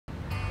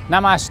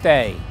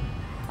Namaste.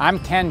 I'm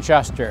Ken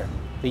Juster,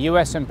 the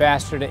U.S.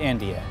 Ambassador to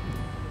India.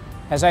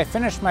 As I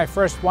finish my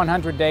first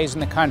 100 days in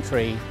the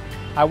country,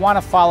 I want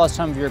to follow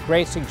some of your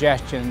great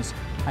suggestions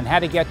on how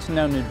to get to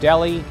know New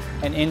Delhi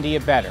and India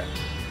better.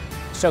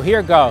 So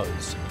here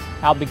goes.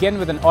 I'll begin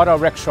with an auto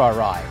rickshaw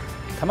ride.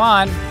 Come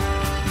on.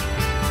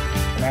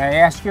 May I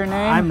ask your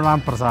name? I'm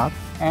Ram Prasad.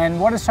 And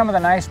what are some of the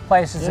nice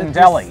places in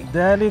Delhi?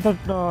 Delhi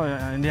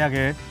to India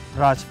Gate,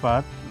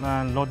 Rajpath,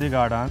 and Lodi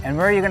Garden. And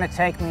where are you going to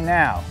take me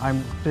now?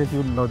 I'm taking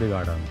you to Lodi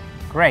Garden.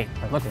 Great.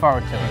 Look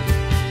forward to it.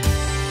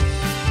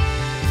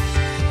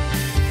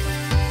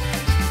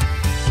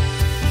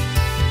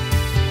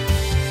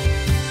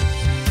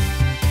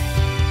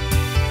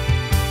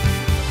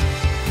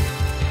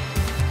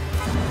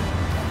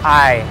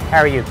 Hi, how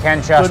are you?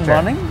 Ken Juster. Good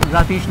morning,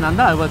 Ratish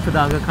Nanda. I work for the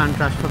Aga Khan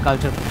Trust for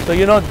Culture. So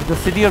you know, the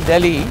city of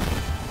Delhi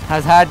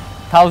has had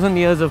 1,000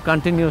 years of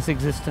continuous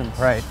existence.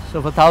 Right.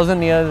 So for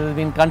 1,000 years, there's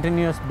been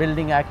continuous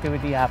building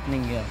activity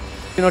happening here.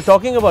 You know,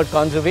 talking about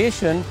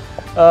conservation,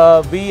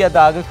 we at the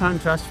Aga Khan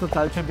Trust for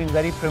Culture have been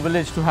very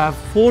privileged to have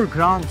 4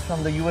 grants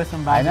from the U.S.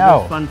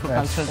 Ambassador's Fund for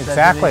Cultural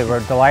Exactly.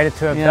 We're delighted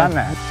to have done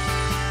that.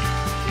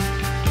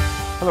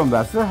 Hello,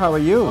 Ambassador. How are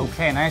you?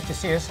 Okay, nice to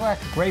see you. This is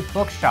like a great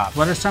bookshop.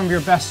 What are some of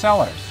your best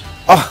sellers?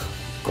 Oh,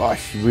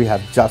 gosh, we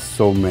have just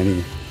so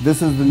many.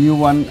 This is the new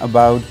one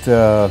about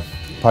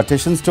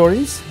partition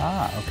stories.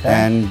 Ah, okay.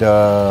 And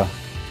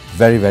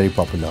very, very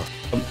popular.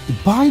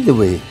 By the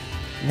way,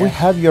 we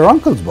have your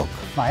uncle's book.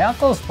 My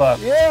uncle's book.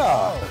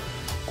 Yeah.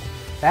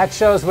 That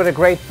shows what a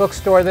great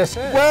bookstore this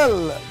is.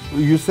 Well,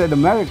 you said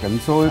American,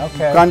 so you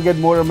Okay. can't get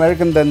more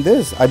American than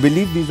this. I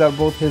believe these are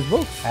both his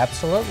books.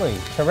 Absolutely.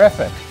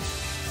 Terrific.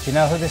 Do you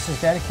know who this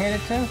is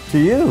dedicated to? To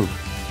you.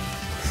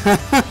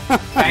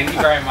 Thank you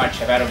very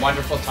much. I've had a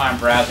wonderful time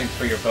browsing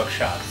through your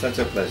bookshop. Such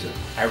a pleasure.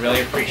 I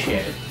really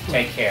appreciate it.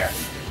 Take care.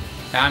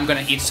 Now I'm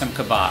going to eat some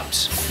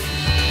kebabs.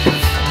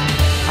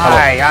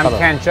 Hi, I'm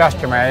Ken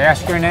Juster. May I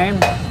ask your name?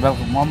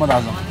 Welcome, Mohammad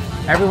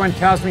Azam. Everyone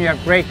tells me you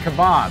have great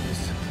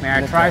kebabs. May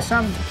I try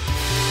some?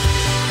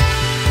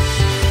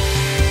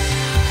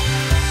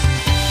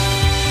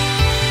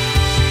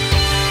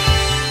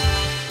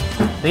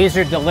 These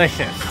are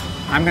delicious.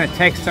 I'm going to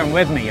take some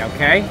with me,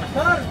 okay?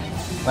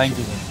 Thank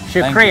you.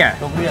 Shukriya.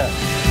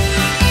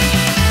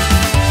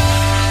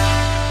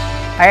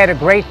 I had a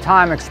great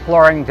time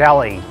exploring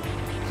Delhi.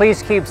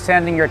 Please keep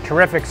sending your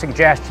terrific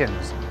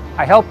suggestions.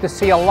 I hope to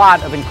see a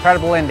lot of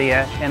incredible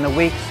India in the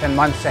weeks and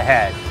months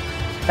ahead.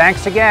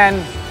 Thanks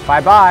again.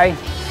 Bye-bye.